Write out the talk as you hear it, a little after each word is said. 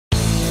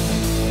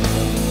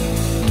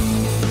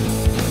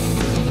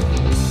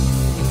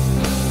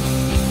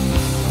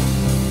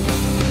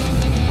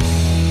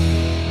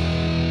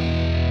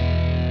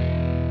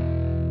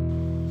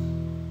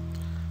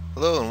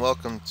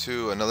welcome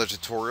to another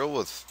tutorial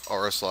with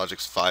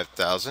RSlogix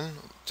 5000.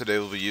 Today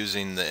we'll be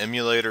using the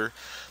emulator.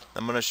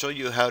 I'm going to show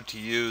you how to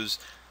use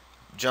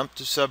jump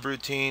to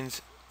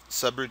subroutines,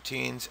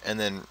 and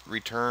then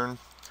return.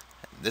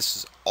 This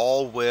is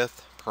all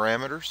with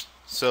parameters.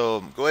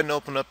 So go ahead and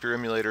open up your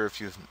emulator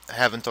if you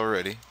haven't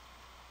already,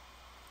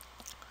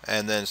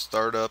 and then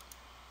start up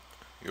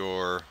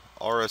your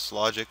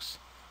RSlogix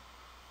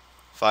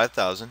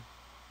 5000.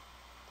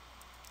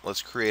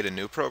 Let's create a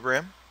new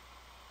program.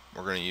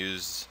 We're going to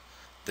use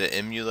the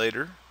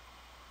emulator.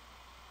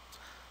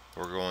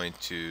 We're going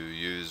to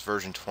use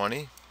version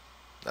 20.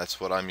 That's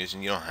what I'm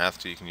using. You don't have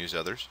to, you can use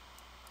others.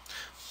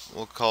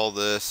 We'll call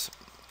this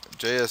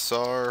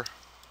JSR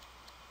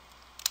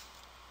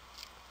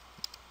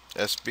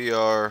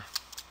SBR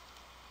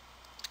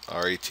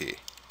RET.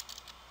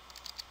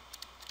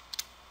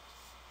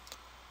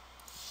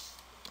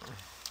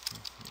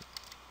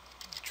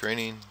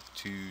 Training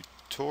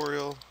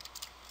tutorial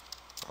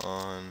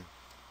on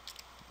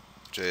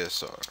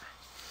JSR.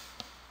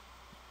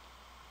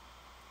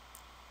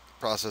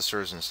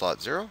 Processors in slot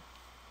 0.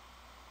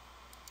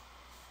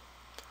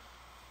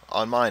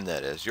 On mine,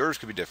 that is. Yours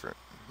could be different.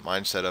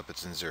 Mine set up,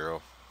 it's in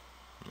 0.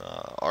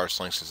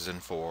 RSlogix is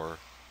in 4,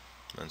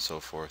 and so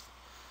forth.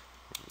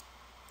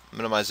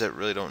 Minimize it,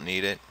 really don't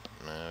need it.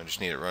 Just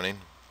need it running.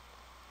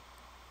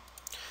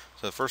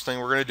 So the first thing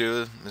we're going to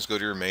do is go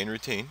to your main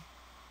routine.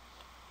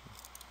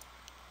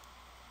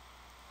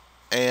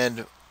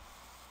 And,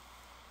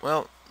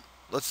 well,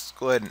 let's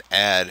go ahead and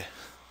add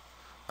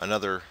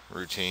another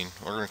routine.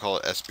 We're going to call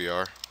it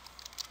SBR.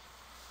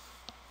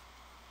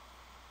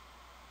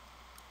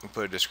 You can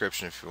put a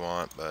description if you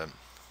want, but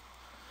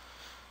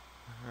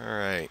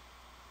alright.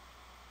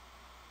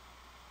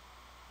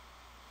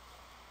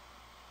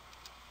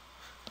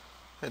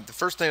 The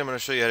first thing I'm going to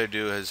show you how to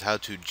do is how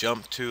to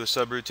jump to a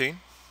subroutine.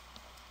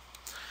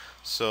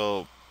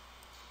 So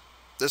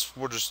this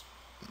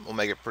we'll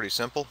make it pretty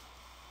simple.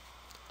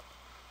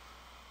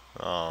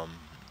 I'll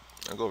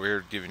go over here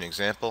to give you an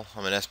example.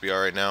 I'm in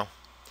SBR right now.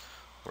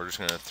 We're just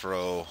going to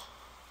throw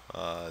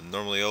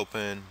normally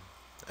open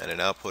and an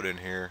output in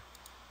here.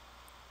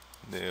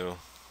 New.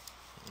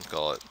 Let's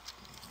call it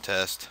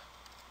test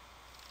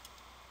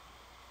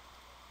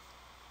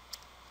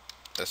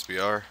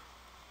SBR.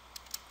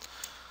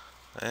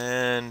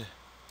 And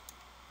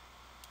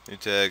new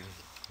tag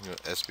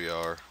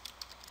SBR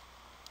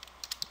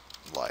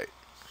light.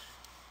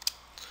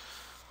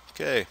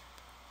 Okay.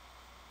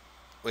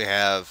 We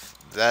have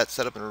that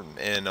set up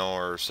in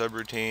our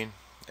subroutine,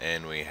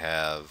 and we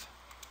have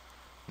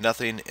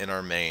nothing in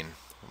our main.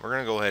 We're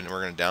going to go ahead and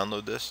we're going to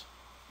download this.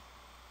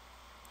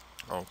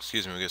 Oh,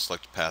 excuse me, we're going to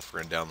select a path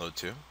we're going to download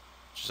to,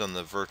 which is on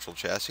the virtual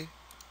chassis.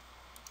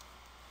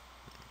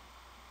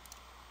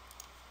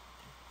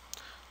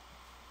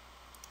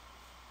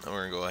 And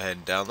we're going to go ahead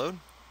and download.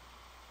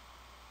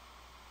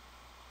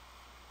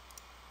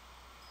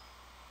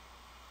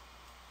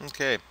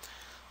 Okay,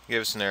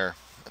 gave us an error.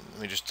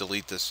 Let me just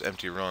delete this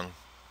empty rung,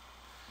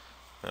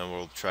 and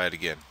we'll try it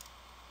again.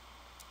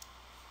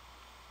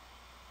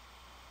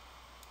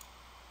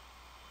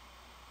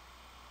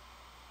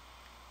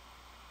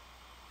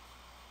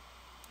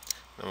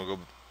 Then we'll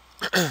go.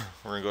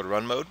 We're gonna go to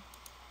run mode.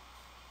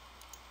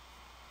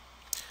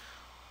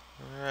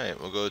 All right,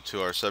 we'll go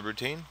to our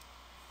subroutine,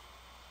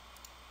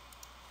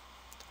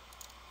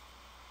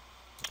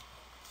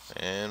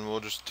 and we'll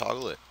just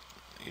toggle it.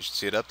 You should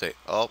see it update.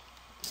 Oh,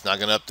 it's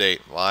not gonna update.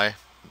 Why?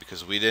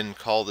 Because we didn't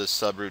call this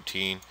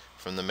subroutine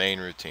from the main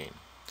routine.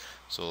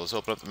 So let's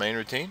open up the main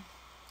routine.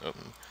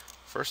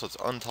 First, let's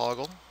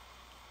untoggle.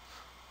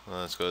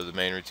 Let's go to the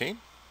main routine.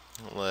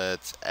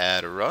 Let's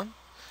add a run.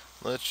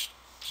 Let's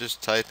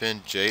just type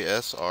in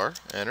JSR,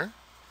 enter.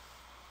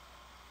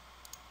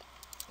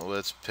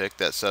 Let's pick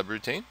that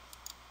subroutine,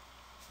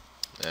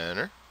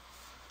 enter,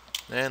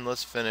 and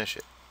let's finish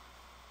it.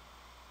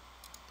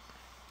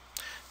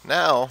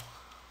 Now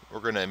we're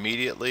going to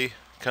immediately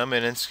come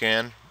in and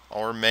scan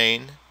our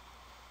main,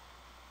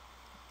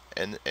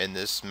 and in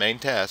this main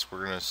task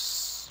we're going to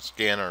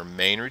scan our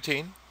main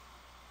routine.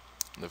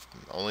 The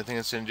only thing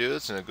it's going to do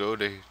is going to go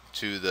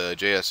to the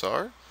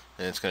JSR,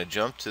 and it's going to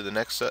jump to the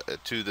next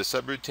to the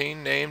subroutine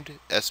named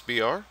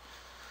SBR.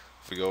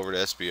 If we go over to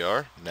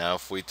SBR, now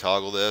if we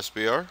toggle the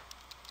SBR,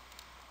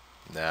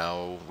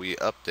 now we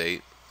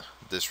update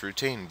this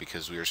routine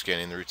because we are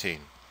scanning the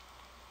routine.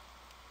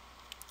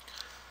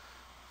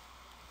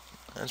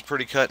 That's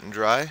pretty cut and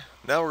dry.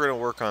 Now we're going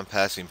to work on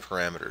passing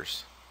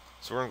parameters.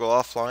 So we're going to go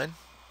offline.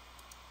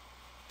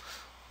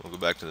 We'll go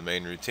back to the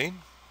main routine.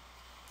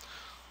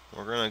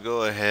 We're going to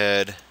go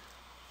ahead,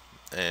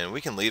 and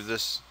we can leave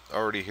this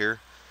already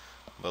here,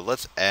 but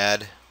let's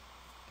add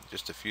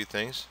just a few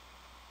things.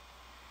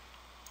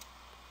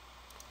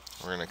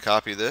 We're going to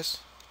copy this.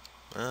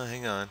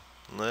 Hang on.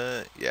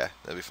 Yeah,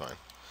 that'll be fine.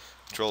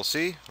 Control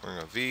C. We're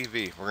going to go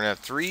VV. We're going to have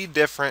 3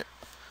 different.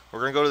 We're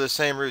going to go to the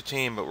same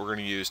routine, but we're going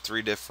to use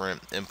 3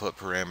 different input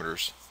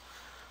parameters.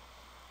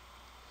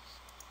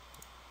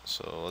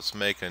 So let's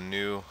make a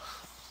new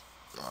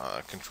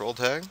control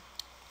tag.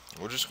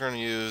 We're just going to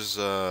use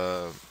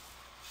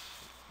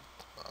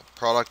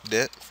product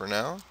dent for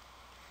now.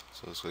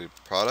 So this will be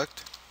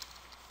product.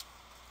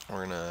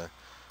 We're gonna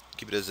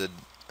keep it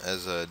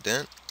as a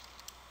dent,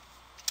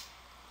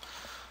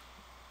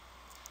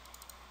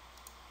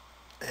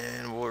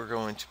 and we're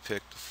going to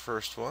pick the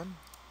first one.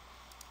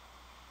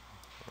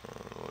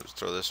 We'll just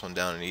throw this one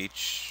down in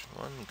each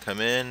one. Come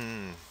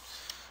in.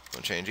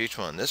 We'll change each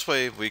one. This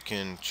way we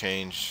can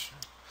change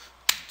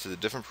to the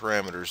different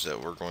parameters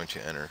that we're going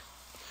to enter.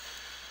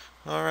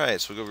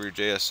 Alright, so we'll go over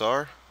your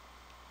JSR.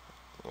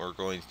 We're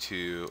going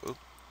to look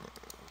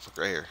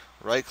right here.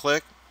 Right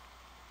click,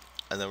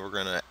 and then we're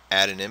going to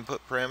add an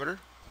input parameter.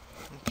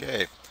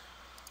 Okay.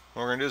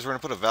 What we're going to do is we're going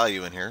to put a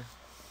value in here.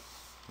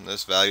 And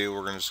this value,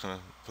 we're just going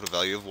to put a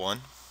value of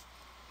 1.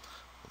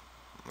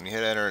 When you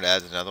hit enter, it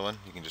adds another one.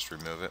 You can just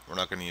remove it. We're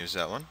not going to use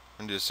that one.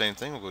 We're going to do the same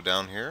thing. We'll go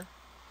down here.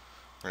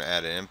 We're going to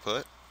add an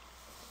input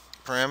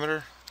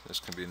parameter. This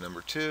can be number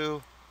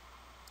 2.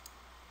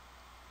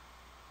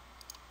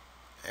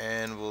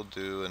 And we'll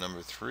do a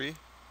number 3.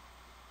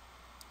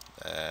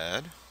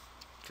 Add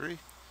 3.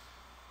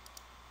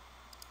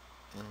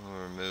 And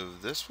we'll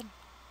remove this one.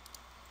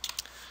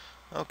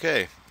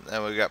 Okay,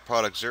 now we got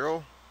product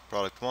 0,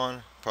 product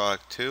 1,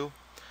 product 2.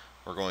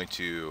 We're going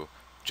to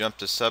jump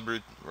to the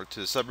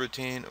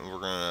subroutine, and we're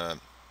going to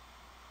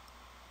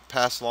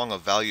pass along a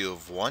value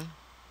of 1.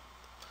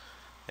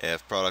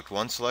 If product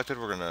 1 selected,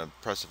 we're going to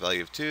press a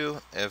value of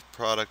 2. If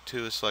product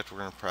 2 is selected, we're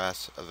going to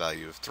press a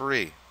value of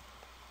 3.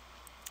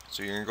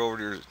 So you're going to go over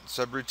to your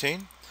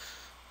subroutine.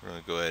 We're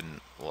going to go ahead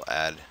and we'll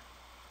add.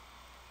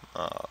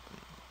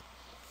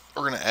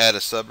 We're going to add a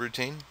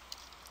subroutine,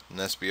 an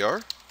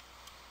SBR.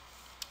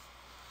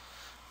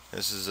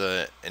 This is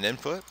an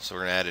input, so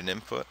we're going to add an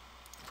input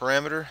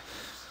parameter,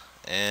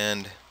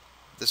 and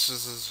this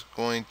is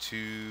going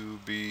to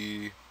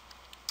be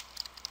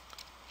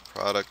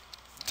product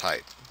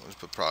type. Let's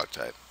put product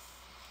type.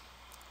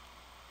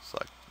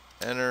 Select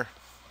enter.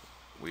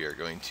 We are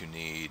going to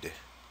need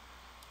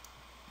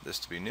this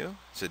to be new.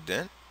 It's a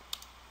dent,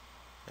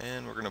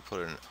 and we're going to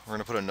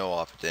put a no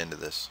op at the end of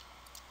this.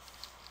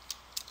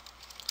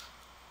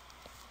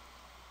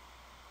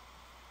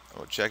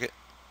 We'll check it.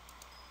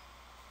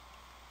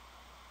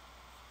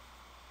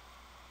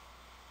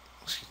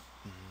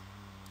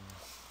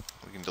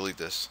 We can delete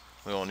this.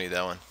 We won't need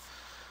that one.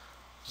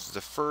 This is the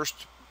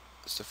first.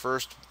 It's the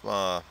first.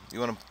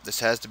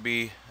 This has to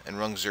be in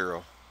rung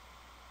 0.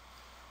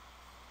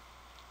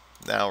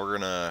 Now we're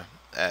gonna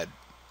add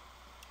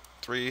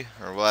 3,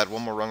 or we'll add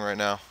one more rung right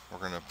now. We're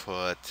gonna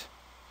put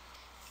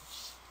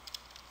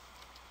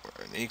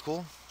an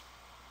equal.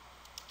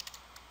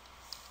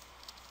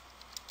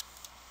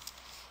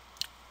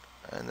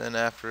 And then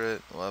after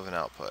it, we'll have an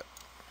output.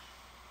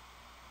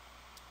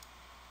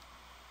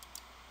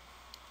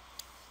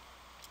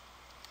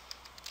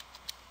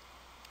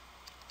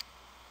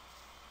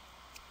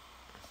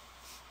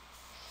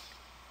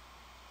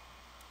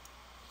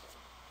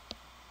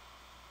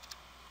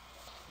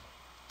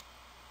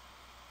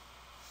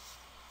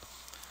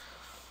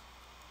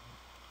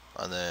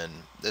 And then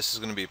this is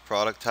going to be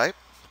product type,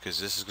 because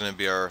this is going to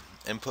be our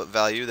input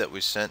value that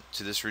we sent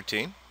to this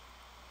routine.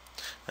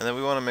 And then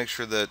we want to make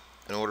sure that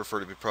in order for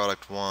it to be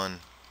product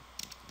 1,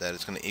 that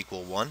it's going to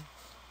equal 1.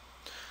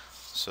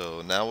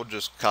 So now we'll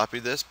just copy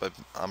this, but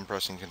I'm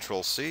pressing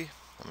Control C.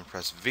 I'm going to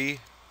press V,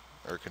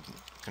 or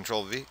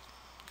Control V.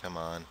 Come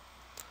on.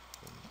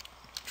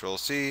 Control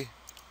C,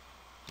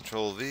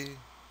 Control V.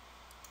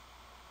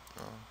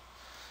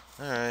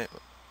 Oh. Alright.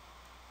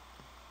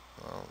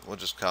 Well, we'll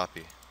just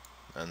copy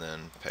and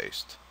then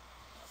paste.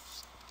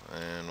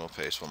 And we'll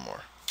paste one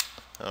more.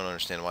 I don't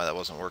understand why that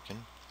wasn't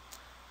working.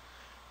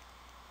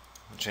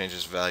 We'll change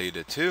this value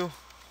to 2,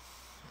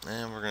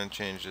 and we're going to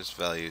change this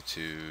value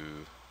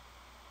to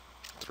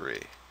 3.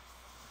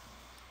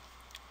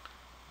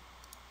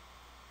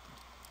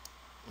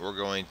 We're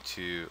going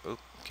to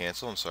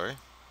cancel, I'm sorry.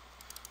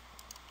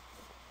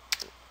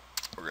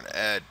 We're going to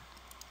add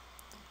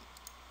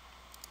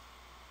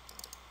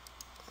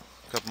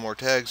a couple more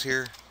tags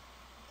here.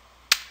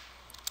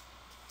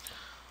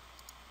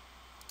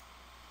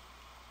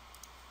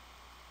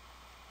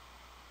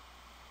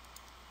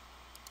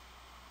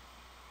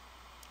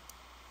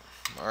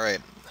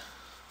 Alright,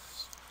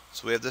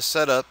 so we have this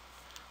set up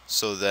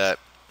so that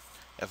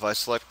if I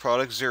select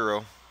product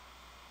 0,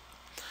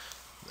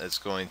 it's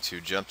going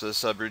to jump to the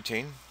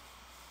subroutine.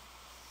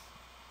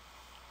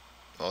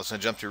 Well, it's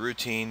going to jump to a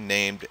routine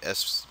named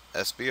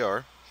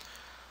SBR.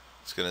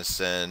 It's going to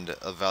send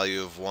a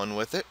value of 1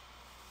 with it.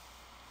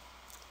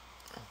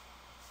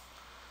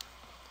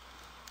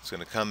 It's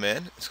going to come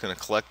in, it's going to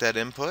collect that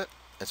input,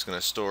 it's going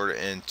to store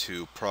it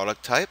into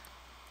product type.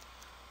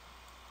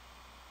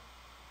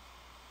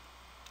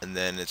 And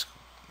then its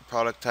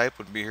product type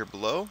would be here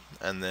below,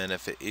 and then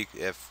if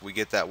we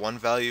get that 1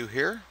 value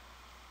here,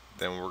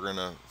 then we're going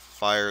to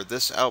fire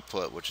this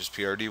output, which is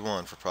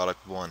PRD1 for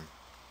product 1.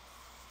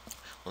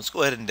 Let's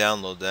go ahead and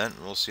download that,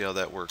 and we'll see how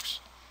that works.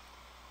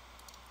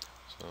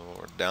 So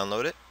we'll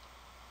download it.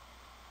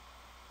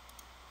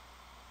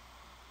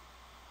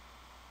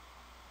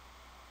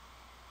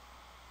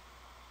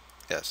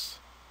 Yes.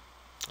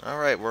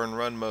 Alright, we're in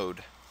run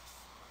mode.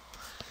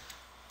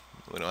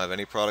 We don't have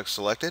any products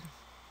selected.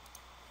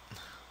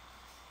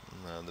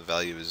 The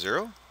value is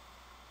 0.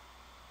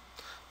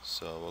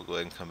 So we'll go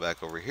ahead and come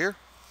back over here.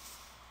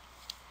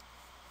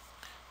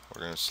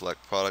 We're going to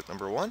select product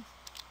number 1.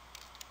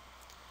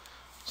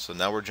 So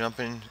now we're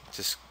jumping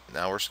to,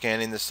 now we're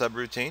scanning the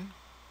subroutine.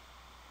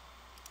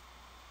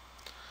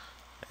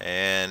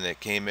 And it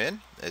came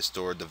in, it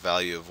stored the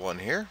value of 1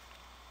 here.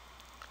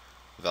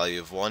 Value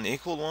of 1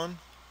 equaled 1.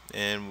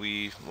 And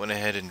we went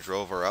ahead and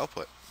drove our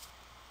output.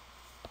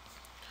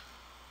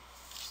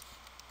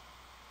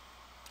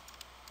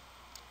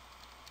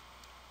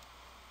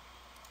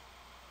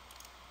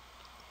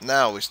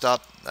 Now we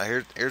stop. Now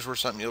here's where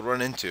something you'll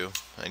run into,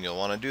 and you'll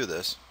want to do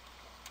this,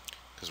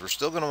 because we're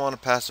still going to want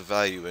to pass a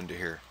value into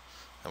here,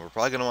 and we're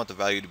probably going to want the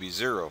value to be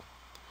 0.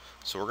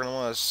 So we're going to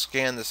want to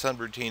scan the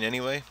subroutine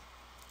anyway,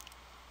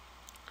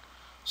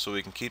 so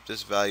we can keep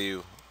this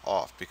value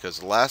off, because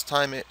the last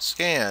time it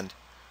scanned,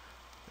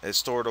 it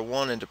stored a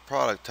 1 into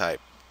product type.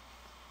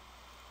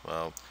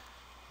 Well,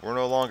 we're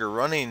no longer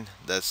running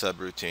that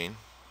subroutine.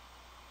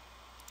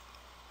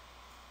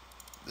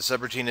 The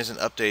subroutine isn't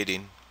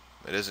updating.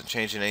 It isn't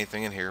changing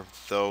anything in here,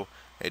 though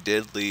it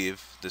did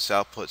leave this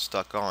output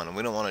stuck on, and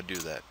we don't want to do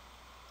that.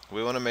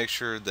 We want to make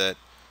sure that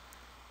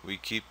we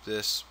keep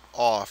this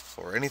off,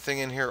 or anything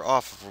in here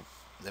off,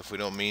 if we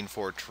don't mean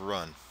for it to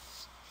run.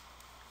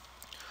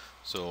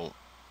 So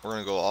we're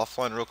going to go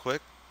offline real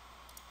quick.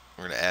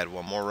 We're going to add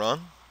one more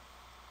run,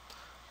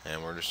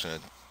 and we're just going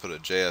to put a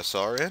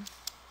JSR in.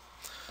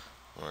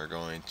 We're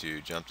going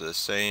to jump to the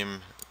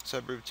same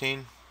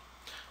subroutine,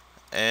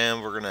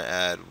 and we're going to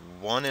add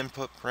one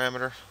input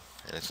parameter,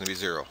 and it's going to be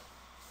 0.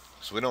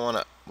 So we don't want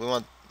to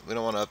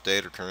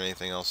update or turn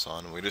anything else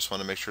on. We just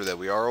want to make sure that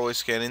we are always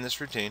scanning this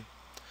routine.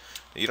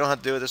 You don't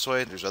have to do it this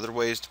way. There's other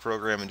ways to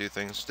program and do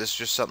things. This is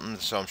just something,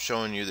 so I'm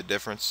showing you the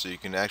difference so you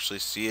can actually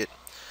see it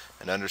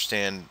and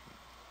understand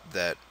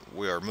that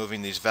we are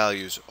moving these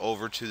values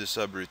over to the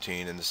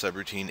subroutine, and the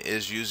subroutine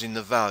is using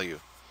the value.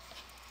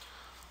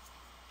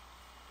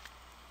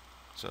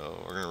 So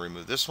we're going to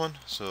remove this one,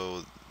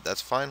 so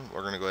that's fine.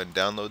 We're going to go ahead and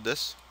download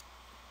this.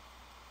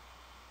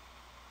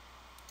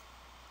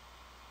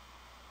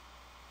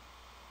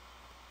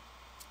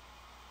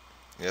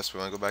 Yes,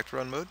 we want to go back to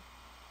run mode.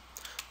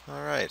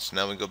 Alright, so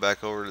now we go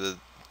back over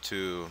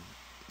to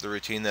the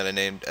routine that I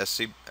named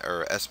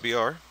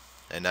SBR,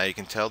 and now you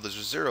can tell there's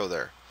a 0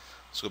 there.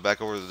 Let's go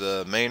back over to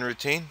the main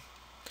routine.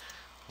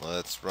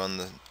 Let's run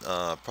the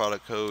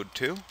product code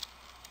 2.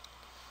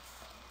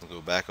 We'll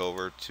go back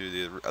over to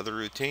the other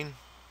routine.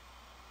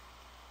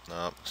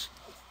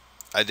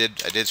 I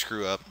did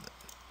screw up.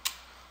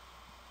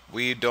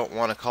 We don't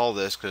want to call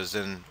this, because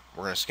then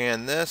we're going to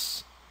scan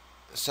this,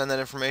 send that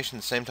information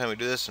at the same time we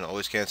do this, and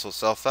always cancel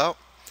itself out.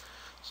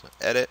 So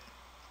edit,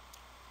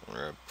 we're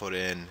going to put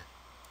in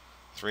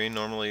 3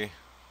 normally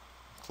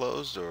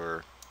closed,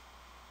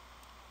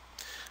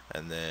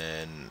 and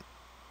then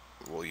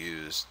we'll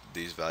use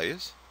these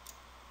values,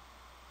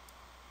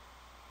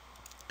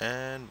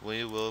 and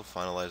we will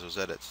finalize those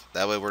edits.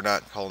 That way we're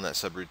not calling that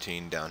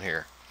subroutine down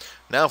here.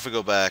 Now if we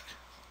go back,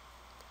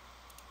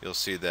 you'll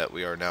see that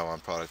we are now on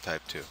product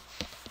type 2.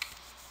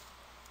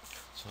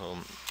 So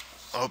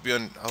I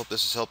hope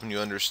this is helping you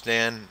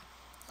understand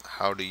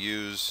how to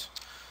use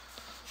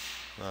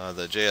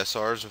the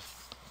JSRs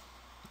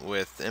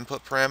with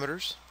input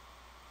parameters.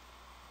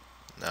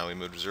 Now we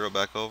moved 0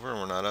 back over, and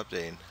we're not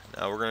updating.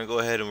 Now we're going to go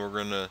ahead and we're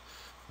going to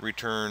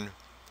return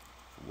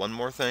one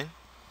more thing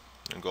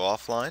and go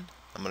offline.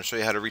 I'm going to show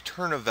you how to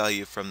return a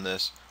value from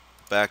this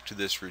back to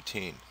this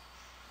routine.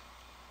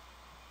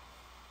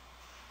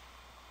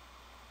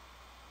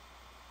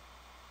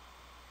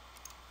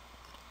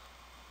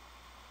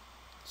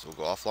 So we'll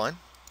go offline.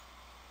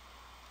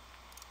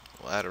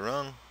 We'll add a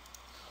rung.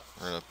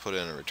 We're going to put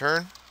in a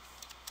return.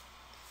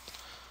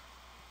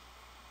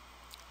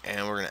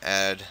 And we're going to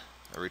add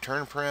a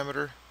return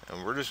parameter,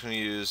 and we're just going to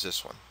use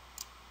this one.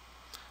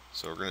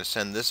 So we're going to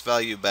send this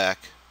value back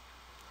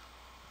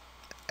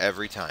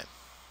every time.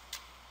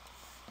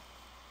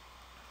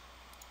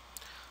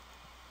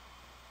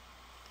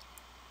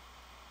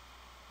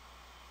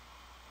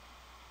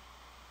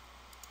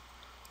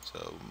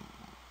 So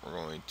we're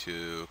going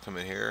to come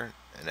in here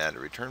and add a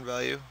return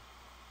value.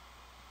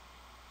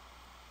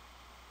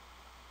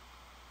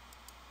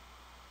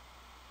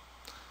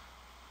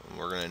 And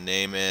we're going to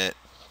name it,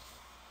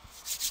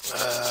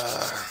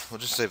 we'll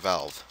just say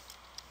valve.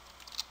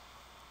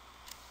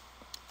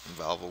 And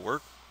valve will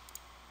work.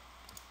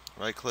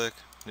 Right click,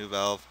 new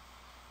valve.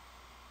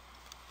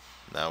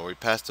 Now we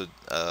passed a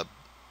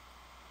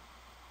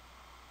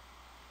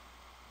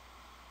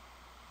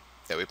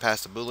we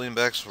passed a Boolean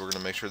back, so we're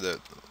going to make sure that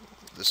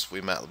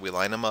we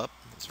line them up.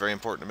 It's very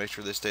important to make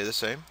sure they stay the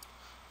same.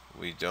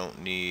 We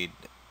don't need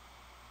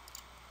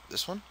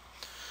this one.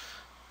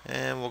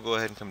 And we'll go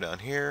ahead and come down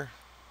here.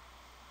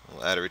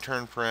 We'll add a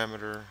return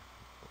parameter.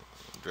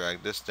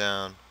 Drag this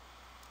down.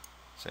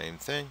 Same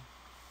thing.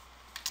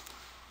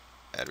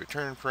 Add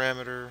return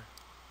parameter.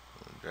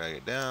 Drag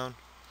it down.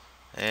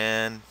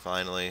 And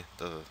finally,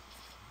 the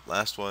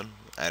last one,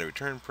 add a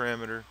return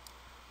parameter,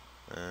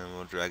 and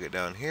we'll drag it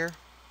down here.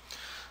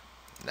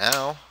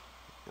 Now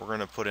we're going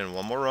to put in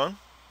one more run.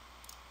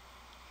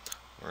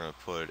 We're going to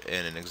put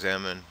in an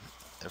examine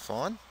if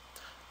on,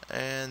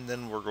 and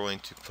then we're going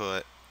to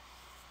put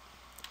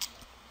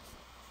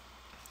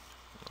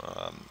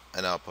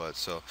an output.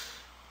 So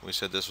we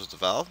said this was the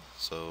valve,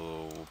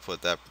 so we'll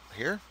put that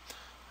here.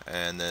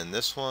 And then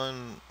this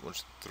one, we'll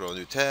just throw a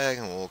new tag,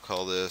 and we'll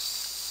call this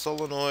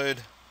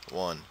solenoid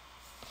 1.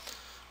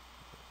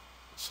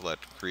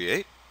 Select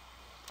create.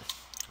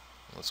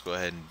 Let's go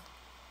ahead and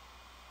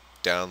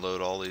download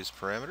all these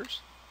parameters.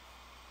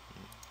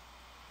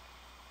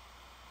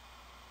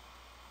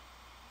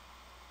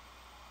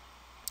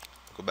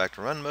 Go back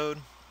to run mode.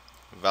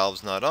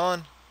 Valve's not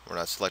on. We're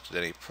not selected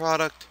any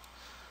product.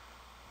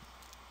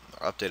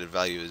 Our updated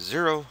value is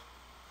 0,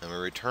 and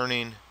we're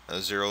returning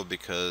a 0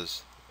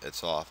 because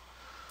it's off.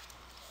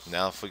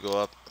 Now if we go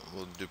up,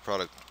 we'll do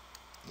product,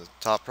 the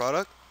top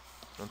product,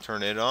 we'll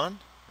turn it on.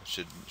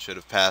 It should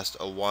have passed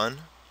a 1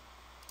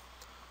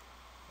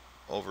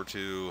 over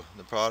to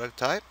the product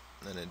type,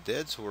 and it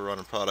did, so we're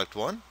running product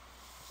 1.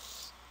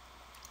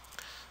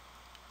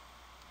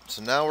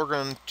 So now we're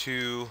going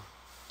to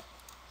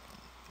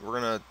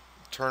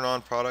turn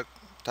on product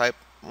type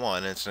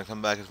 1, and it's going to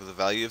come back with a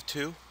value of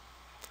 2,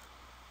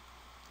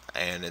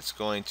 and it's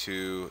going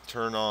to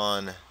turn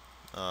on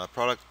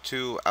product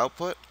 2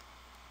 output,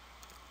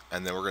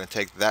 and then we're going to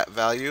take that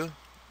value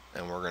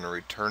and we're going to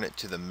return it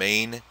to the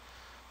main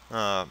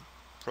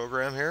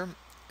program here,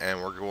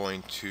 and we're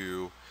going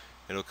to,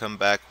 it'll come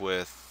back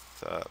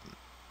with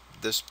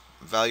this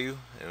value,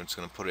 and it's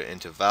going to put it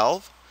into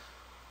valve,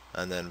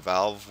 and then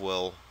valve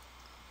will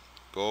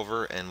go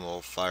over and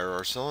we'll fire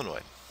our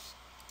solenoid.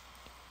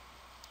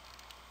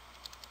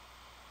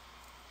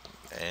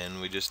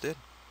 And we just did.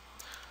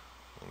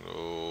 We'll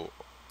go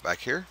back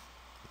here.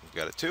 We've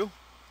got a 2.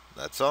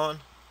 That's on.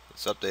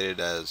 It's updated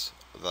as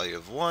a value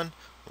of 1.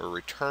 We're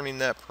returning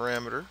that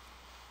parameter.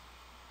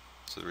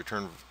 So the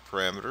return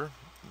parameter,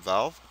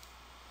 valve.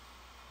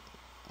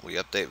 We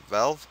update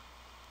valve,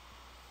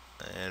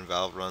 and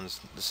valve runs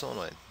the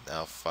solenoid.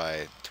 Now if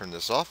I turn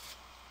this off,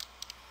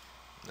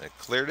 I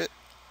cleared it,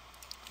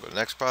 go to the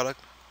next product,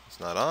 it's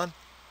not on,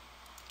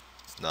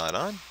 it's not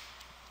on.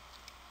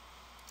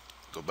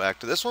 Go back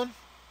to this one,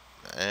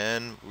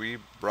 and we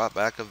brought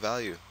back a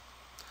value.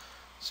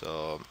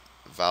 So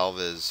valve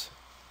is,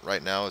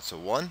 right now it's a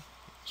 1.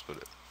 Let's go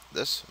to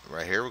this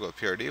right here, we'll go to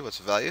PRD. What's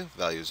the value?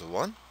 Value is a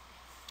 1.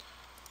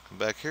 Come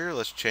back here,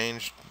 let's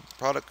change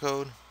product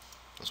code.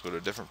 Let's go to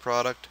a different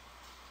product.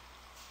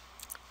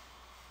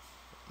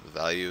 The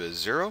value is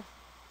 0.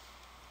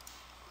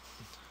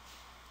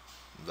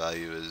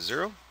 Value is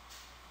 0.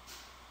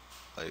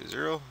 Value is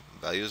 0.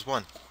 Value is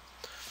 1.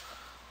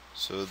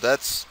 So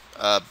that's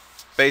a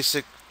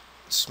basic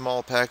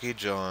small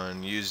package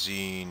on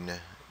using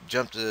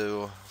jump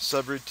to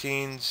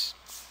subroutines,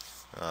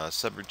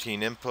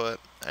 subroutine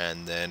input,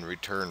 and then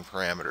return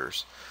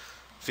parameters.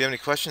 If you have any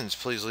questions,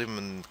 please leave them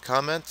in the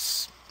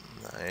comments,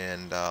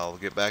 and I'll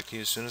get back to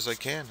you as soon as I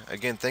can.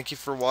 Again, thank you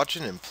for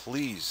watching, and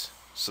please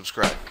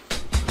subscribe.